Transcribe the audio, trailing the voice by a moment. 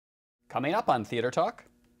Coming up on Theater Talk.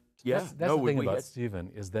 Yeah, that's the thing about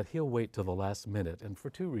Stephen is that he'll wait till the last minute, and for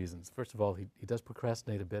two reasons. First of all, he does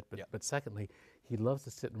procrastinate a bit, but secondly, he loves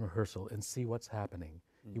to sit in rehearsal and see what's happening.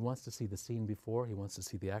 He wants to see the scene before, he wants to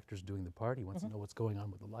see the actors doing the part, he wants to know what's going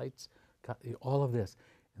on with the lights, all of this,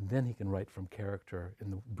 and then he can write from character in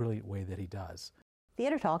the brilliant way that he does.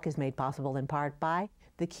 Theater Talk is made possible in part by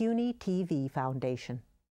the CUNY TV Foundation.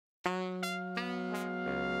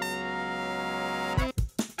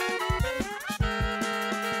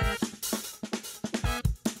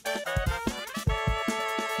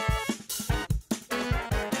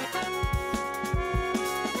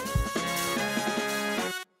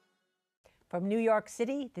 From New York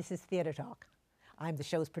City, this is Theater Talk. I'm the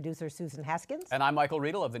show's producer, Susan Haskins. And I'm Michael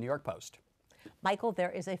Riedel of the New York Post. Michael,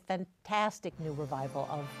 there is a fantastic new revival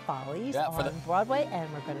of Follies on Broadway,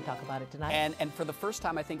 and we're going to talk about it tonight. And for the first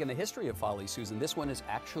time, I think, in the history of Follies, Susan, this one is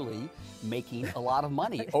actually making a lot of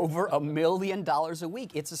money, over $1 million a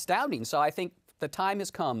week. It's astounding. So I think the time has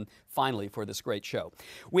come, finally, for this great show.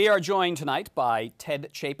 We are joined tonight by Ted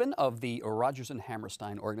Chapin of the Rodgers and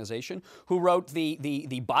Hammerstein organization, who wrote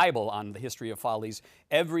the Bible on the history of Follies,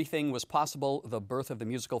 Everything Was Possible, The Birth of the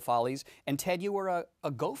Musical Follies. And Ted, you were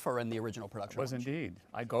a gopher in the original production. I was indeed.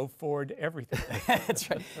 I go forward everything. That's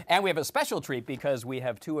right. And we have a special treat because we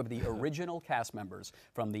have two of the original cast members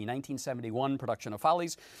from the 1971 production of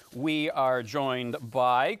Follies. We are joined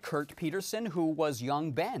by Kurt Peterson, who was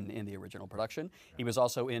young Ben in the original production. He was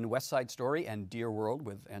also in West Side Story and Dear World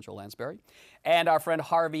with Angela Lansbury. And our friend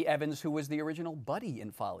Harvey Evans, who was the original Buddy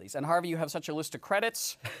in Follies. And Harvey, you have such a list of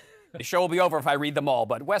credits. The show will be over if I read them all,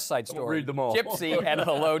 but West Side Story, read them all. Gypsy, and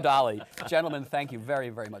Hello, Dolly. Gentlemen, thank you very,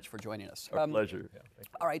 very much for joining us. Our pleasure.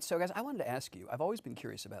 All right, so guys, I wanted to ask you, I've always been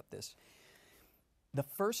curious about this. The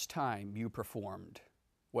first time you performed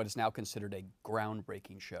what is now considered a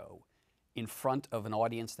groundbreaking show in front of an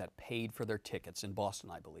audience that paid for their tickets in Boston,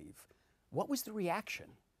 I believe, what was the reaction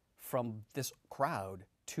from this crowd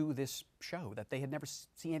to this show that they had never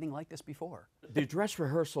seen anything like this before? The dress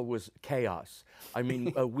rehearsal was chaos. I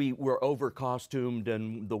mean, we were over-costumed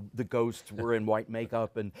and the ghosts were in white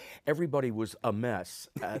makeup and everybody was a mess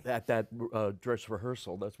at that dress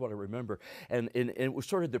rehearsal. That's what I remember. And it was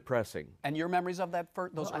sort of depressing. And your memories of that,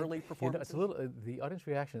 those early performances? You know, it's a little, the audience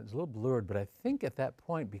reaction is a little blurred, but I think at that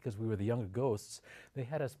point, because we were the younger ghosts, they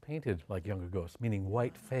had us painted like younger ghosts, meaning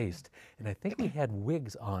white-faced. And I think we had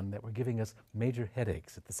wigs on that were giving us major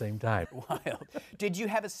headaches at the same time. Wild. Did you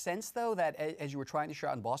have a sense, though, that as you were trying to show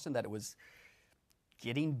out in Boston, that it was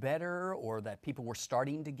getting better, or that people were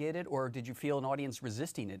starting to get it, or did you feel an audience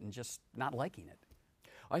resisting it and just not liking it?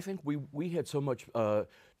 I think we had so much to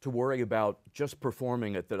worry about just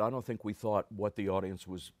performing it that I don't think we thought what the audience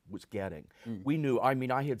was getting. We knew, I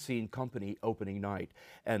mean, I had seen Company opening night,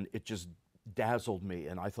 and it just dazzled me,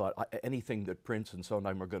 and I thought anything that Prince and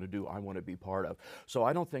Sondheim are going to do, I want to be part of. So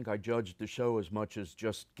I don't think I judged the show as much as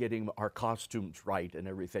just getting our costumes right and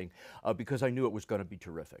everything, because I knew it was going to be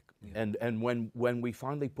terrific. Yeah. And when we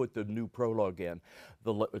finally put the new prologue in,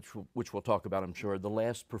 which we'll talk about, I'm sure, the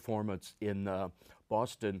last performance in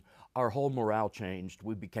Boston, our whole morale changed.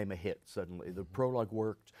 We became a hit suddenly. The prologue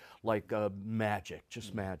worked like magic,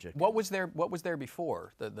 just magic. What was there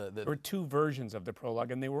before? There were two versions of the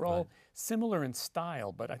prologue, and they were all similar in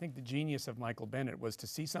style, but I think the genius of Michael Bennett was to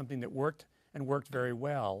see something that worked and worked very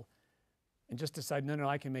well and just decide, no,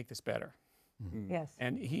 I can make this better. Yes.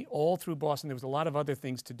 And he, all through Boston, there was a lot of other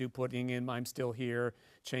things to do, putting in I'm Still Here,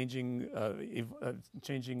 changing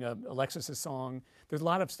Alexis's song. There's a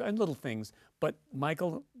lot of and little things, but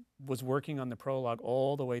Michael was working on the prologue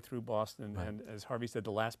all the way through Boston, and as Harvey said,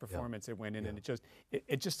 the last performance it went in, and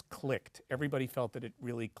it just clicked. Everybody felt that it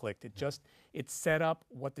really clicked. It set up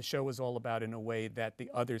what the show was all about in a way that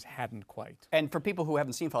the others hadn't quite. And for people who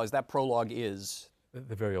haven't seen Follies, that prologue is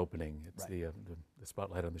the very opening. It's the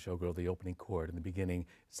spotlight on the showgirl. The opening chord in the beginning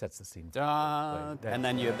sets the scene. And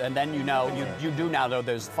then you do now know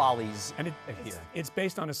there's Follies. And it's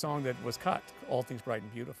based on a song that was cut, All Things Bright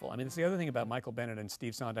and Beautiful. I mean, it's the other thing about Michael Bennett and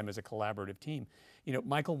Steve Sondheim as a collaborative team. You know,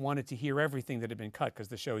 Michael wanted to hear everything that had been cut because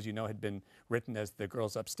the show, as you know, had been written as The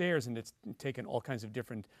Girls Upstairs, and it's taken all kinds of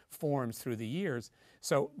different forms through the years.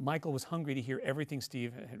 So Michael was hungry to hear everything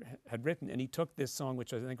Steve had written, and he took this song,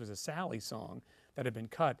 which I think was a Sally song, that had been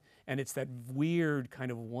cut, and it's that weird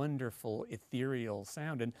kind of wonderful ethereal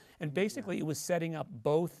sound, and basically it was setting up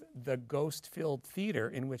both the ghost-filled theater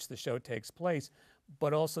in which the show takes place,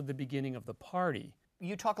 but also the beginning of the party.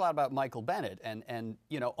 You talk a lot about Michael Bennett, and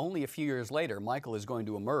you know, only a few years later, Michael is going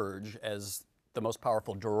to emerge as the most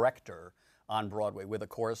powerful director on Broadway with a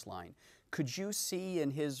chorus line. Could you see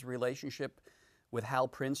in his relationship with Hal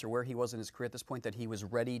Prince or where he was in his career at this point that he was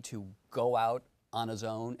ready to go out on his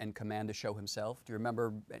own and command a show himself? Do you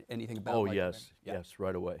remember anything about? Oh, yes, yes,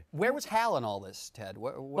 right away. Where was Hal in all this, Ted?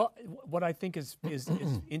 Well, what I think is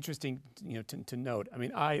interesting, to note. I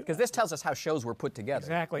mean, because this tells us how shows were put together.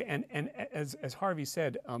 Exactly, and as Harvey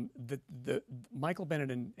said, the Michael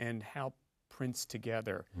Bennett and Hal Prince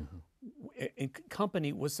together in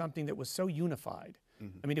company was something that was so unified.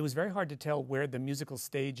 I mean, it was very hard to tell where the musical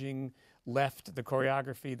staging left the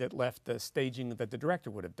choreography that left the staging that the director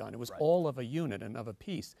would have done. It was all of a unit and of a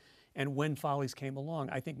piece. And when Follies came along,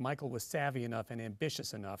 I think Michael was savvy enough and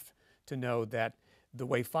ambitious enough to know that the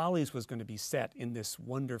way Follies was going to be set in this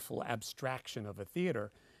wonderful abstraction of a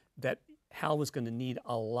theater, that Hal was going to need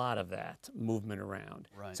a lot of that movement around.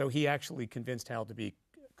 Right. So he actually convinced Hal to be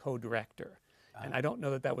co-director. And I don't know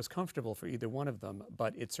that that was comfortable for either one of them,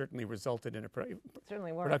 but it certainly resulted in a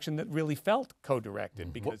production that really felt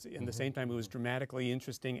co-directed, because in the same time it was dramatically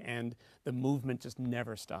interesting and the movement just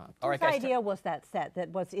never stopped. Whose idea was that set that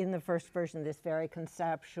was in the first version, this very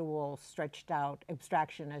conceptual, stretched out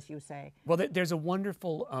abstraction, as you say? Well, there's a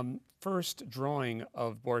wonderful first drawing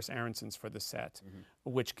of Boris Aronson's for the set,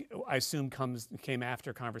 which I assume came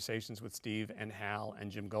after conversations with Steve and Hal and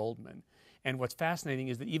Jim Goldman. And what's fascinating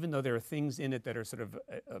is that even though there are things in it that are sort of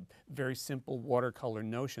very simple watercolor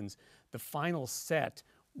notions, the final set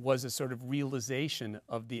was a sort of realization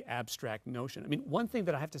of the abstract notion. I mean, one thing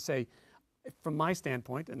that I have to say, from my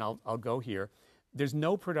standpoint, and I'll go here, there's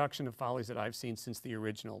no production of Follies that I've seen since the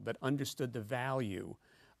original that understood the value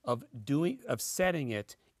of setting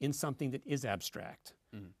it in something that is abstract.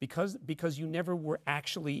 Because you never were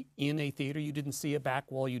actually in a theater, you didn't see a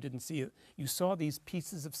back wall, you didn't see it. You saw these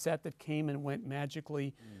pieces of set that came and went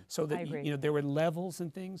magically, so that there were levels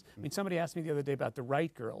and things. I mean, somebody asked me the other day about the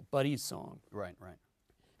Right Girl, Buddy's song. Right.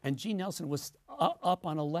 And Gene Nelson was up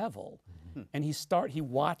on a level, and he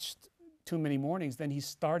watched Too Many Mornings, then he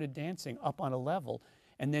started dancing up on a level.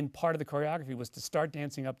 And then part of the choreography was to start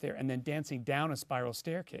dancing up there and then dancing down a spiral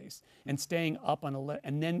staircase and staying up on a level,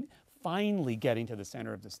 and then finally getting to the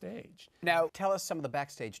center of the stage. Now, tell us some of the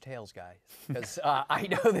backstage tales, guys, because I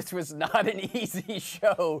know this was not an easy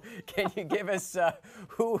show. Can you give us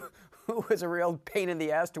who was a real pain in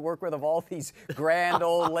the ass to work with of all these grand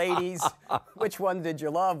old ladies? Which one did you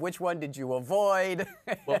love? Which one did you avoid?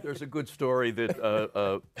 Well, there's a good story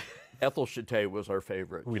that Ethel Chate was our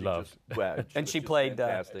favorite. We loved. And she played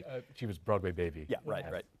fantastic. She was Broadway Baby. Yeah,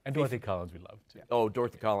 right. And Dorothy Collins we loved too. Oh,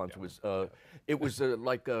 Dorothy Collins was. It was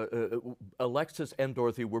like Alexis and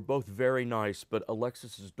Dorothy were both very nice, but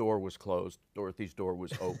Alexis's door was closed. Dorothy's door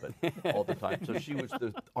was open all the time. So she was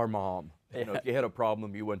our mom. You know, if you had a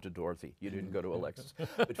problem, you went to Dorothy. You didn't go to Alexis.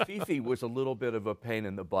 But Fifi was a little bit of a pain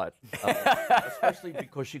in the butt, especially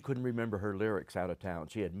because she couldn't remember her lyrics out of town.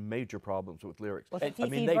 She had major problems with lyrics. I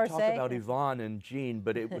mean, they talk about Yvonne and Jean,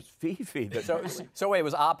 but it was Fifi that. So wait, it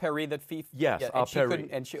was A Paris that Fifi? Yes, A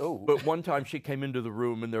Paris. Oh. But one time she came into the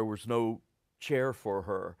room and there was no chair for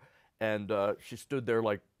her. And she stood there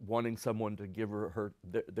like wanting someone to give her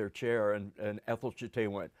their chair, and Ethel Chate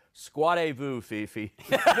went, "Squattez-vous, Fifi."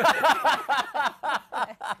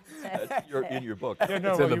 You're in your book.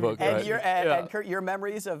 It's in the book. And, Right. Kurt, your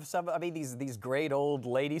memories of these great old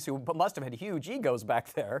ladies who must have had huge egos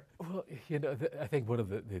back there. Well, I think one of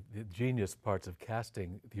the genius parts of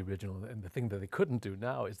casting the original, and the thing that they couldn't do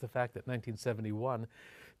now, is the fact that 1971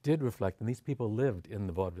 did reflect, and these people lived in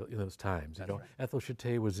the vaudeville in those times. That's right. Ethel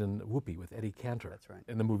Chate was in Whoopi with Eddie Cantor. That's right.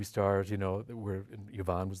 And the movie stars,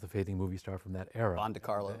 Yvonne was the fading movie star from that era. Yvonne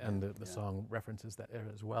DiCarlo. And the song references that era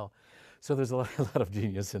as well. So there's a lot of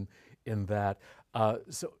genius in that.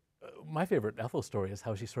 My favorite Ethel story is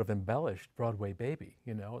how she sort of embellished Broadway Baby.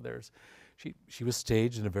 She was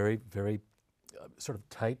staged in a very, very sort of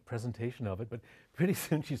tight presentation of it, but pretty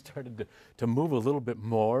soon she started to move a little bit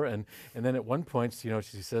more, and then at one point, she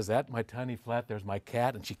says, "At my tiny flat, there's my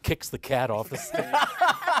cat," and she kicks the cat off the stage.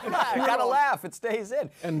 I gotta laugh; it stays in.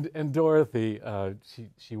 And Dorothy,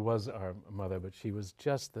 she was our mother, but she was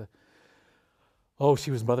just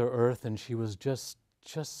she was Mother Earth, and she was just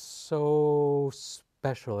so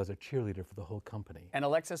special as a cheerleader for the whole company. And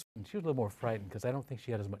Alexis? And she was a little more frightened because I don't think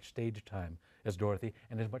she had as much stage time as Dorothy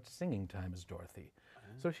and as much singing time as Dorothy.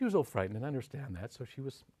 So she was a little frightened, and I understand that. So she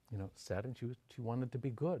was, sad, and she wanted to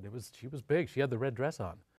be good. She was big. She had the red dress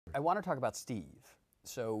on. I want to talk about Steve.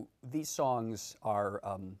 So these songs are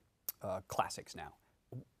classics now.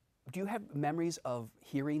 Do you have memories of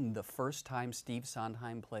hearing the first time Steve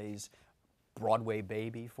Sondheim plays Broadway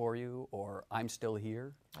Baby for you, or I'm Still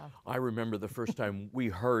Here? I remember the first time we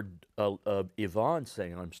heard Yvonne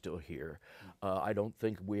sing I'm Still Here. I don't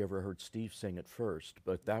think we ever heard Steve sing it first,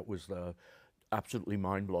 but that was absolutely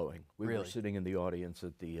mind-blowing. We were Really? sitting in the audience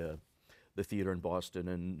at the theater in Boston,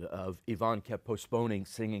 and Yvonne kept postponing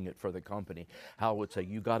singing it for the company. Hal would say,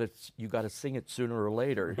 "You got to sing it sooner or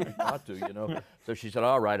later. You got to, you know." So she said,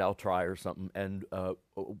 "All right, I'll try," or something. And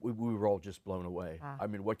we were all just blown away. I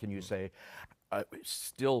mean, what can you say?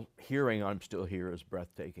 Still hearing "I'm Still Here" is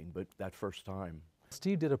breathtaking, but that first time.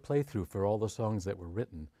 Steve did a playthrough for all the songs that were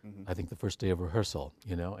written, I think the first day of rehearsal,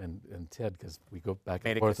 you know, and Ted, because we go back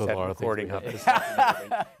and forth with a lot of things. We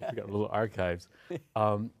got little archives.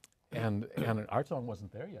 And our song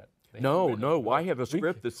wasn't there yet. No, I have a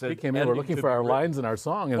script that said... We came in, we're looking for our lines in our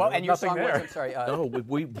song, and well, and your nothing song there. wasn't, sorry. No,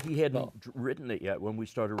 he hadn't written it yet when we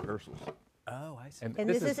started rehearsals. Oh, I see. And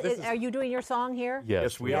this is, are you doing your song here?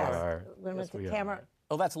 Yes, we Yes. are. When Yes, the we camera. are.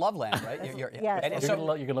 Oh, that's Loveland, right? Yes. And You're so,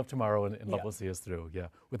 gonna love tomorrow, and Love Will See Us Through. Yeah,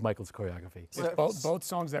 with Michael's choreography. Both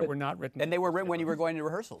songs that were not written. and they were written when you were going to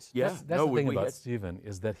rehearsals. Yeah, That's the thing about Stephen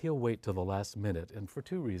is that he'll wait till the last minute, and for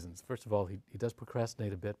two reasons. First of all, he does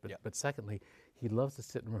procrastinate a bit, but secondly, he loves to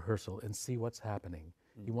sit in rehearsal and see what's happening.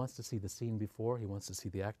 He wants to see the scene before. He wants to see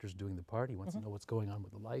the actors doing the part. He wants to know what's going on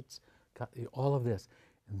with the lights, all of this.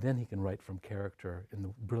 And then he can write from character in the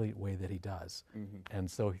brilliant way that he does. And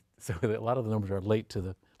so a lot of the numbers are late to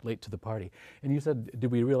the party. And you said, did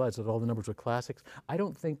we realize that all the numbers were classics? I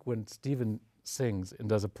don't think when Stephen sings and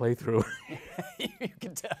does a playthrough,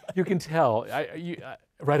 you can tell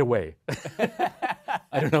right away.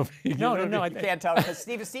 I don't know if you No, I can't tell because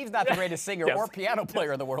Steve's not the greatest singer or piano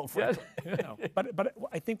player in the world. No. But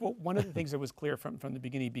I think one of the things that was clear from the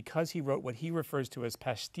beginning, because he wrote what he refers to as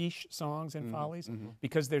pastiche songs and follies,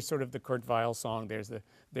 because there's sort of the Kurt Weill song, there's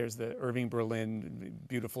the Irving Berlin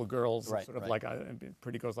Beautiful Girls, like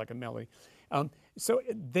Pretty Girls Like a Melody. So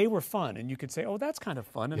they were fun, and you could say, oh, that's kind of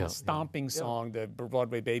fun. And the stomping song, the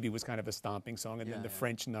Broadway Baby was kind of a stomping song, and then the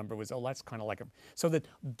French number was, oh, that's kind of like a... So that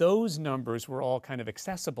those numbers were all kind of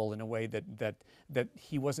accessible in a way that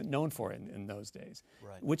he wasn't known for in those days.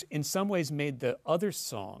 Right. Which in some ways made the other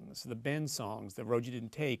songs, the Ben songs, the Road You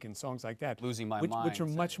Didn't Take, and songs like that, Losing My Mind, which are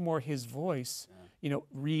much more his voice, you know,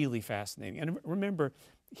 really fascinating. And remember,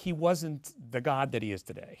 he wasn't the god that he is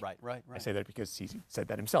today. Right. I say that because he said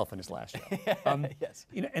that himself in his last show. Yes.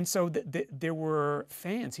 You know, and so there were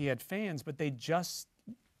fans. He had fans, but they just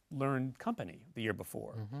learned company the year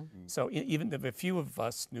before. So even a few of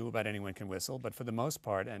us knew about Anyone Can Whistle, but for the most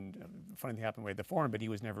part, and funny thing happened with the Forum, but he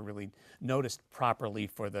was never really noticed properly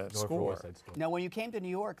for the score. Now, when you came to New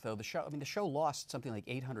York, though, the show lost something like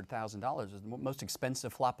 $800,000. It was the most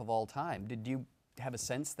expensive flop of all time. Did you have a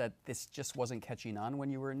sense that this just wasn't catching on when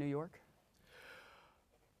you were in New York?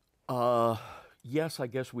 Yes, I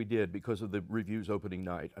guess we did because of the reviews opening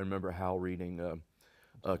night. I remember Hal reading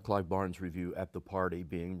Clive Barnes' review at the party,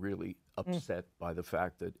 being really upset by the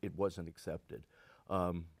fact that it wasn't accepted.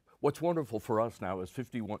 What's wonderful for us now is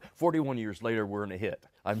 41 years later, we're in a hit.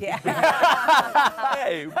 Hey,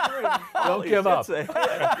 don't give up.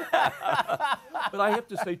 But I have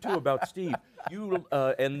to say, too, about Steve, you,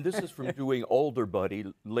 and this is from doing Older Buddy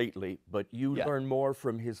lately, but you learn more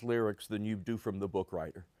from his lyrics than you do from the book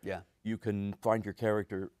writer. Yeah. You can find your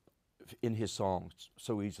character in his songs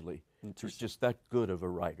so easily. He's just that good of a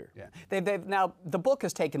writer. Yeah. Now, the book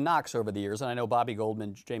has taken knocks over the years, and I know Bobby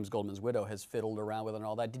Goldman, James Goldman's widow, has fiddled around with it and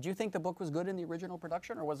all that. Did you think the book was good in the original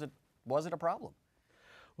production, or was it a problem?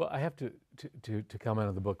 Well, I have to comment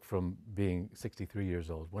on the book from being 63 years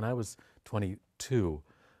old. When I was 22,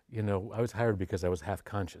 you know, I was hired because I was half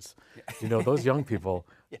conscious. You know, those young people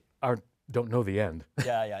don't know the end.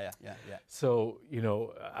 Yeah. So, you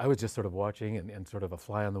know, I was just sort of watching and sort of a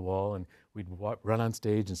fly on the wall, and we'd run on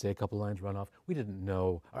stage and say a couple lines, run off. We didn't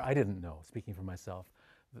know, or I didn't know, speaking for myself,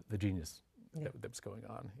 the genius that was going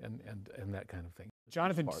on and that kind of thing.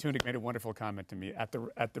 Jonathan Tunick made a wonderful comment to me at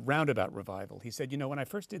the Roundabout revival. He said, you know, when I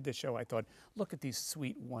first did this show, I thought, look at these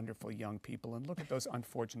sweet, wonderful young people, and look at those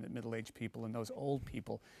unfortunate middle-aged people and those old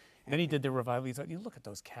people. And then he did the revival. He thought, you look at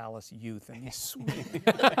those callous youth and these sweet.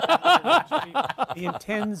 He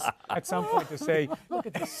intends at some point to say, look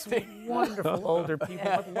at these sweet, wonderful older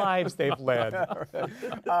people, what lives they've led. All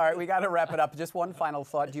right, we got to wrap it up. Just one final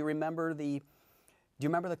thought. Do you remember the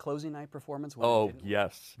closing night performance? Oh,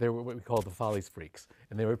 yes. They were what we call the Follies freaks.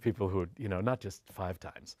 And they were people who, you know, not just 5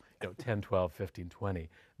 times, you know, 10, 12, 15, 20.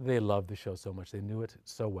 They loved the show so much. They knew it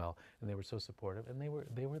so well, and they were so supportive, and they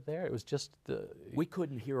were there. It was just... we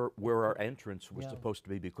couldn't hear where our entrance was supposed to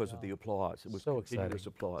be because of the applause. It was so continuous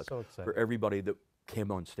applause exciting for everybody that came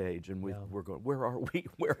on stage, and we're going, where are we?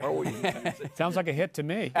 Where are we? Sounds like a hit to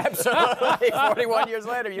me. Absolutely. 41 years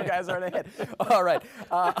later, you guys are in a hit. All right.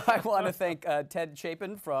 I want to thank Ted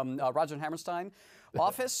Chapin from Rodgers & Hammerstein,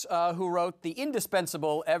 office, who wrote the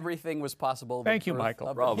indispensable "Everything Was Possible." Thank you,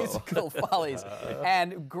 Michael. Bravo. Musical Follies.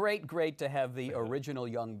 And great to have the original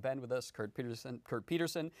young Ben with us, Kurt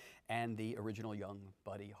Peterson, and the original young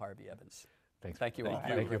Buddy, Harvey Evans. Thanks. Thank you all.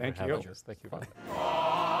 Thank you. Thank you. Thank you.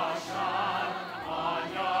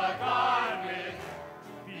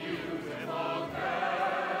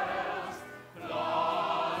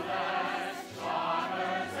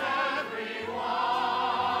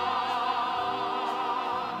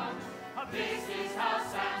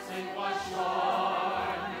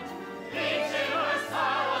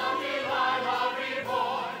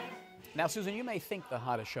 Now, Susan, you may think the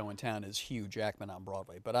hottest show in town is Hugh Jackman on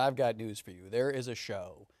Broadway, but I've got news for you. There is a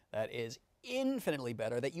show that is infinitely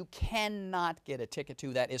better that you cannot get a ticket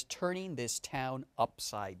to that is turning this town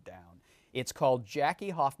upside down. It's called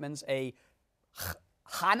Jackie Hoffman's A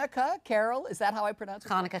Chanukah Carol. Is that how I pronounce it?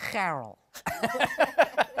 Chanukah Charol.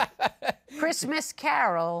 Christmas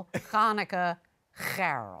Carol, Chanukah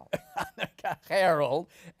Charol. Charol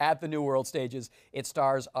at the New World Stages. It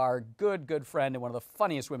stars our good friend and one of the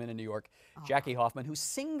funniest women in New York, Jackie Hoffman, who's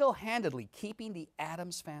single-handedly keeping the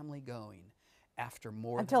Addams Family going after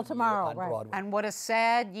more Until than a tomorrow, year on right. Broadway. And what a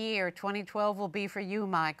sad year 2012 will be for you,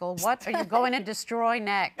 Michael. What are you going to destroy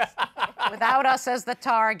next? Without us as the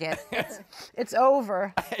target. It's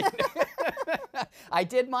over. I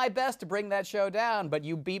did my best to bring that show down, but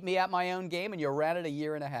you beat me at my own game and you ran it a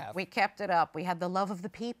year and a half. We kept it up. We had the love of the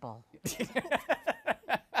people.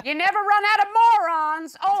 You never run out of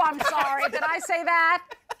morons. Oh, I'm sorry. Did I say that?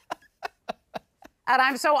 And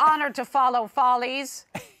I'm so honored to follow Follies.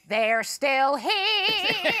 They're still here.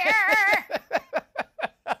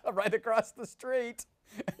 Right across the street.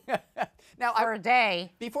 Now, For a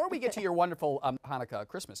day. Before we get to your wonderful Hanukkah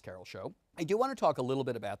Christmas Carol show, I do want to talk a little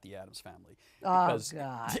bit about the Addams Family. Because Oh,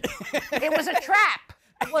 God. It was a trap.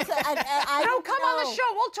 Was it, I No, come on the show.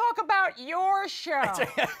 We'll talk about your show.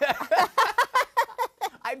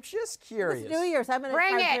 I'm just curious. It's New Year's. I'm going to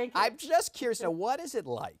Bring start it. drinking. I'm just curious. Now, what is it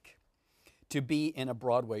like to be in a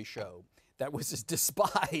Broadway show that was as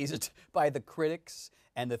despised by the critics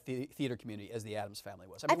and the theater community as the Addams Family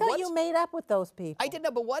was? I thought you made up with those people. I didn't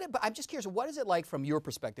know, but I'm just curious. What is it like from your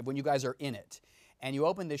perspective when you guys are in it and you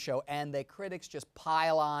open this show and the critics just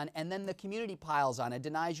pile on and then the community piles on and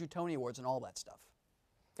denies you Tony Awards and all that stuff?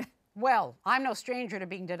 Well, I'm no stranger to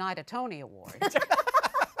being denied a Tony Award.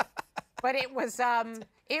 But it was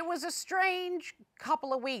a strange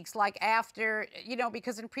couple of weeks, like after,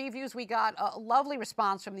 because in previews we got a lovely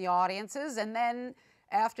response from the audiences, and then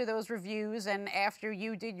after those reviews and after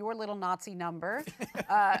you did your little Nazi number,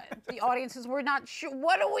 the audiences were not sure.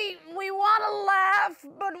 What do we want to laugh,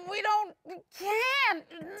 but we can't,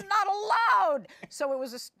 not allowed. So it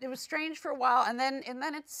was strange for a while, and then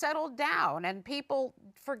it settled down, and people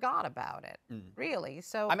forgot about it, really.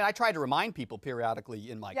 So I mean, I try to remind people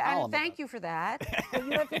periodically in my column. and thank you for that. Well,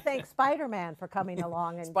 you have to thank Spider-Man for coming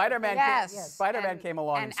along. And Spider-Man Yes. Spider-Man came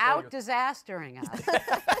along and stole your- out-disastering us.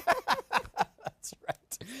 That's right.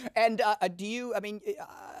 And do you,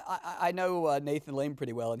 I know Nathan Lane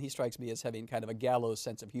pretty well, and he strikes me as having kind of a gallows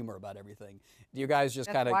sense of humor about everything. Do you guys just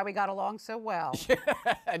That's kind of... why we got along so well.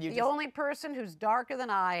 and you The only person who's darker than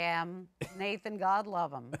I am, Nathan, God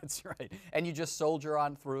love him. That's right. And you just soldier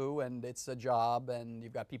on through, and it's a job, and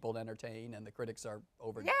you've got people to entertain, and the critics are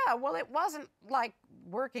over. Yeah, well, it wasn't like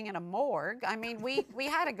working in a morgue. I mean, we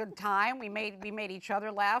had a good time. We made each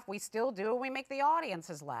other laugh. We still do. We make the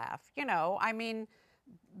audiences laugh. I mean,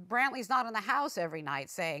 Brantley's not in the house every night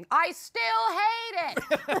saying, "I still hate it."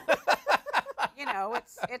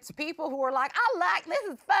 It's people who are like, this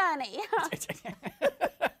is funny.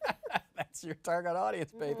 That's your target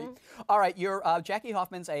audience, baby. All right, you're Jackie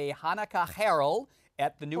Hoffman's A Hanukkah Carol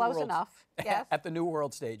at the New Close World. enough, yes. At the New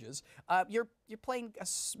World Stages. You're playing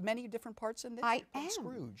many different parts in this. I You're playing am.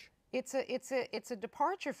 Scrooge. It's a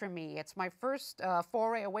departure for me. It's my first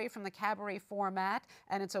foray away from the cabaret format,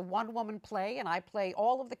 and it's a one-woman play, and I play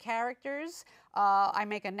all of the characters. I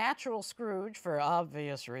make a natural Scrooge for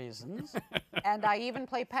obvious reasons, and I even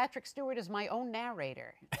play Patrick Stewart as my own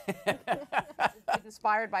narrator. It's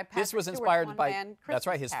inspired by Patrick This was Stewart's inspired by, one-man that's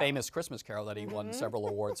right, his Christmas Carol. famous Christmas Carol that he won several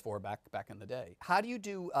awards for back in the day. How do you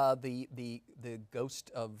do the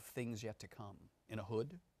ghost of things yet to come in a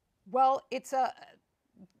hood? Well,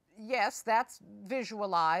 yes, that's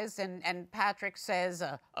visualized, and Patrick says,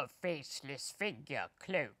 a faceless figure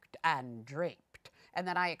cloaked and draped. And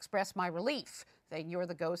then I express my relief, saying, you're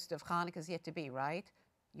the ghost of Hanukkah's yet to be, right?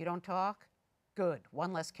 You don't talk? Good,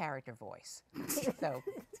 one less character voice. So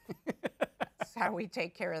that's how we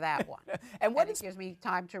take care of that one. And what it gives me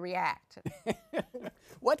time to react.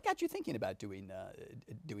 What got you thinking about doing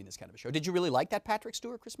this kind of a show? Did you really like that Patrick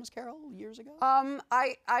Stewart Christmas Carol years ago?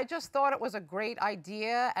 I just thought it was a great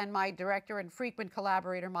idea, and my director and frequent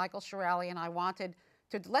collaborator, Michael Charol, and I wanted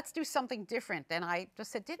to, let's do something different. And I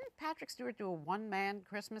just said, didn't Patrick Stewart do a one-man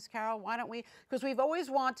Christmas Carol? Why don't we? Because we've always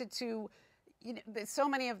wanted to, you know, there's so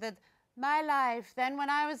many of the, my life, then when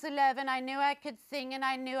I was 11, I knew I could sing and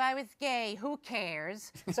I knew I was gay. Who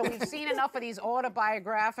cares? So we've seen enough of these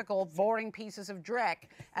autobiographical, boring pieces of dreck,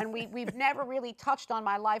 and we've never really touched on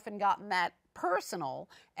my life and gotten that personal.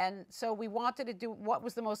 And so we wanted to do what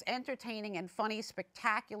was the most entertaining and funny,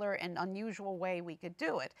 spectacular and unusual way we could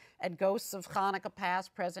do it. And ghosts of Chanukah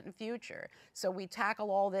past, present, and future. So we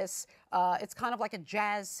tackle all this. It's kind of like a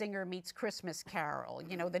jazz singer meets Christmas Carol.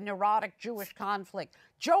 You know, the neurotic Jewish conflict.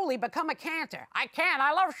 Jolie, become a cantor. I can't.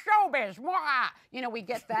 I love showbiz. Mwah! You know, we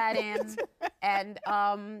get that in. And,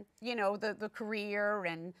 you know, the career,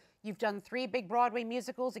 and you've done 3 big Broadway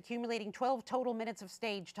musicals, accumulating 12 total minutes of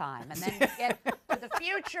stage time. And then you get to the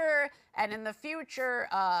future, and in the future,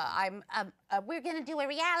 we're going to do a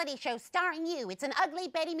reality show starring you. It's an ugly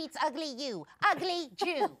Betty meets ugly you, ugly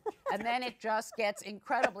Jew. And then it just gets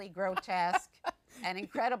incredibly grotesque and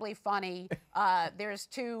incredibly funny. There's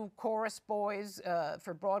 2 chorus boys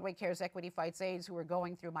for Broadway Cares Equity Fights AIDS who are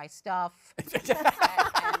going through my stuff. and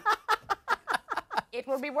it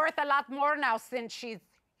will be worth a lot more now since she's,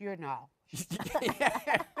 you know.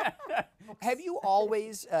 Have you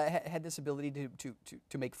always had this ability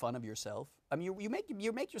to make fun of yourself? I mean,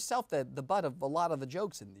 you make yourself the butt of a lot of the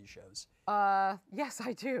jokes in these shows. Yes,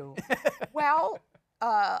 I do. Well,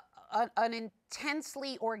 an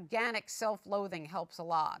intensely organic self-loathing helps a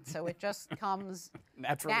lot. So it just comes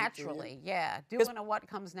naturally. Yeah, doing what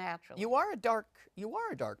comes naturally. You are a dark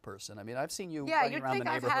person. I mean, I've seen you. Yeah, running you'd around think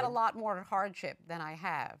the I've neighborhood. had a lot more hardship than I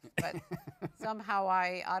have, but somehow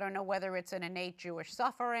I don't know whether it's an innate Jewish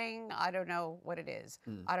suffering. I don't know what it is.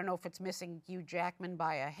 I don't know if it's missing Hugh Jackman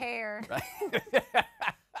by a hair. Right.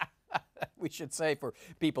 We should say, for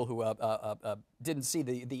people who didn't see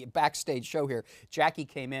the backstage show here, Jackie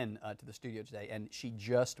came in to the studio today, and she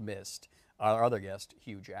just missed our other guest,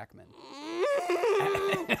 Hugh Jackman.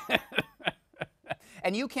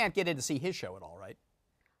 And you can't get in to see his show at all, right?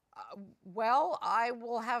 Well, I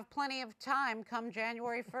will have plenty of time come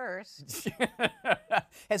January 1st.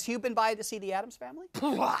 Has Hugh been by to see the Addams Family?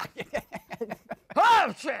 Oh,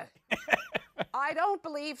 shit! I don't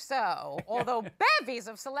believe so, although bevies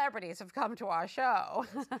of celebrities have come to our show.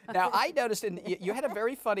 Now, I noticed you had a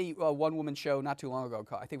very funny one-woman show not too long ago.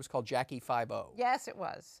 I think it was called Jackie 5-0. Yes, it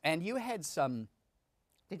was. And you had some...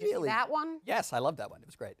 Did you see that one? Yes, I loved that one. It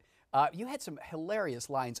was great. You had some hilarious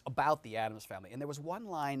lines about the Addams Family. And there was one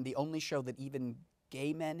line, the only show that even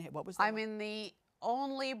gay men... What was that? I'm in the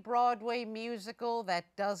only Broadway musical that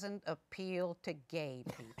doesn't appeal to gay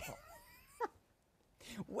people.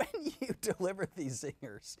 When you deliver these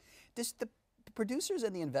zingers, does the producers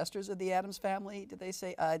and the investors of the Addams Family, did they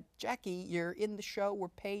say, Jackie, you're in the show, we're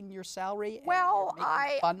paying your salary, and well, you're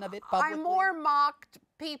making fun of it publicly? I more mocked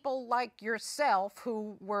people like yourself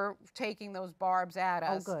who were taking those barbs at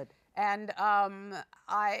us. Oh, good. And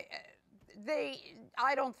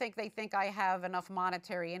I don't think they think I have enough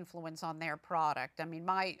monetary influence on their product. I mean,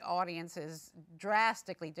 my audience is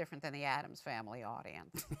drastically different than the Addams Family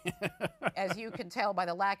audience. As you can tell by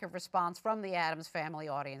the lack of response from the Addams Family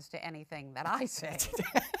audience to anything that I say.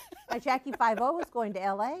 Jackie 5-0 is going to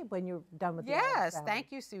L.A. when you're done with the Addams Family.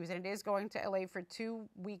 Thank you, Susan. It is going to L.A. for 2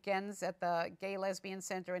 weekends at the Gay Lesbian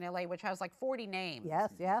Center in L.A., which has like 40 names. Yes,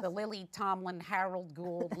 yes. The Lily Tomlin, Harold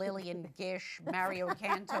Gould, Lillian Gish, Mario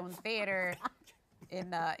Cantone Theater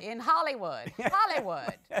in Hollywood.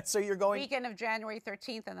 Hollywood. So you're going... Weekend of January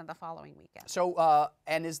 13th and then the following weekend. So,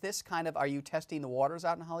 and is this kind of, are you testing the waters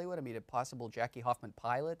out in Hollywood? I mean, a possible Jackie Hoffman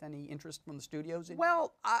pilot? Any interest from the studios?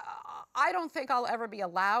 Well, I don't think I'll ever be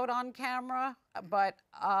allowed on camera, but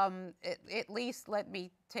at least let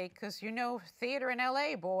me take, because you know, theater in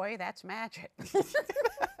L.A., boy, that's magic.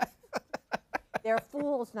 They're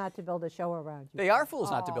fools not to build a show around you. They are fools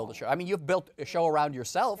not to build a show. I mean, you've built a show around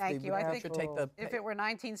yourself. Thank you. I think should take the... If it were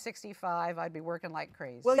 1965, I'd be working like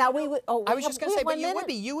crazy. Well, now we would. Oh, I was just going to say, but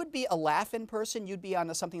you would be a laugh-in person. You'd be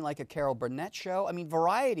on something like a Carol Burnett show. I mean,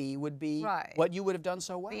 Variety would be what you would have done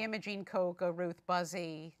so well. The Imogene Coca, Ruth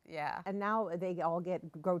Buzzy, yeah. And now they all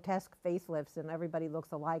get grotesque facelifts, and everybody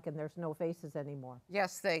looks alike, and there's no faces anymore.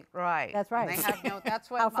 Yes, That's right. And they have no. That's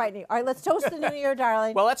what. How frightening! All right, let's toast the new year,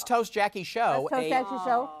 darling. Well, let's toast Jackie's show. Let's toast Jackie's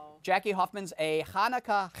show. Jackie Hoffman's A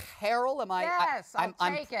Hanukkah Carol. Am I? Yes, I'll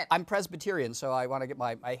take it. I'm Presbyterian, so I want to get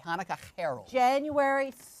my Hanukkah Carol.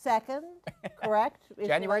 January 2nd, correct?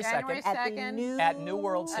 January 2nd. At New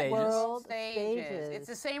World Stages. It's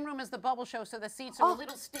the same room as the Bubble Show, so the seats are a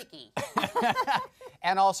little sticky.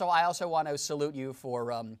 And also, I also want to salute you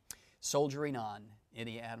for soldiering on in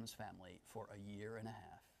the Addams Family for a year and a half.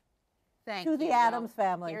 Thank you. To the Addams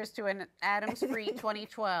Family. Here's to an Addams-free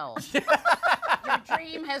 2012. Your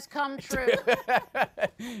dream has come true.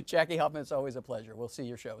 Jackie Hoffman, it's always a pleasure. We'll see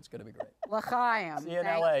your show. It's going to be great. L'chaim. See you in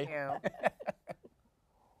Thank LA. You.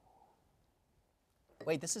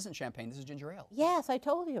 Wait, this isn't champagne. This is ginger ale. Yes, I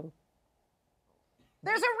told you.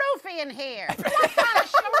 There's a roofie in here. What kind of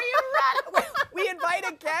show are you running? We invite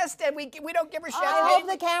a guest and we don't give her champagne. I hope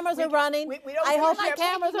the cameras are running. I hope the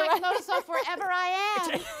cameras are running. My clothes off wherever I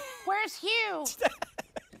am. Where's Hugh?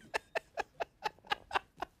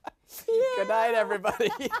 Good night, everybody.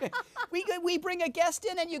 we bring a guest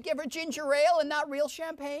in and you give her ginger ale and not real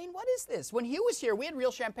champagne? What is this? When Hugh was here, we had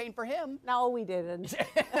real champagne for him. No, we didn't.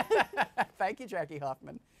 Thank you, Jackie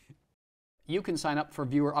Hoffman. You can sign up for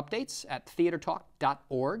viewer updates at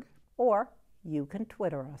theatertalk.org. Or you can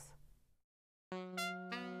Twitter us.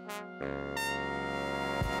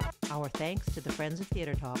 Our thanks to the Friends of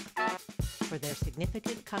Theater Talk for their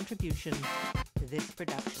significant contribution to this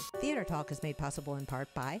production. Theater Talk is made possible in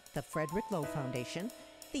part by the Frederick Lowe Foundation,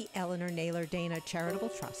 the Eleanor Naylor Dana Charitable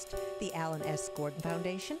Trust, the Alan S. Gordon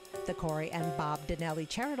Foundation, the Corey and Bob Donnelly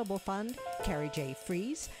Charitable Fund, Carrie J.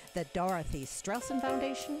 Fries, the Dorothy Strelson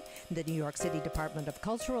Foundation, the New York City Department of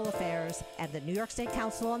Cultural Affairs, and the New York State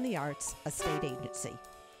Council on the Arts, a state agency.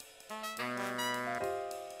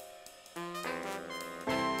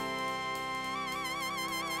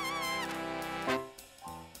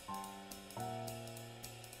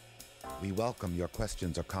 We welcome your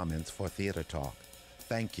questions or comments for Theater Talk.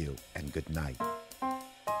 Thank you and good night.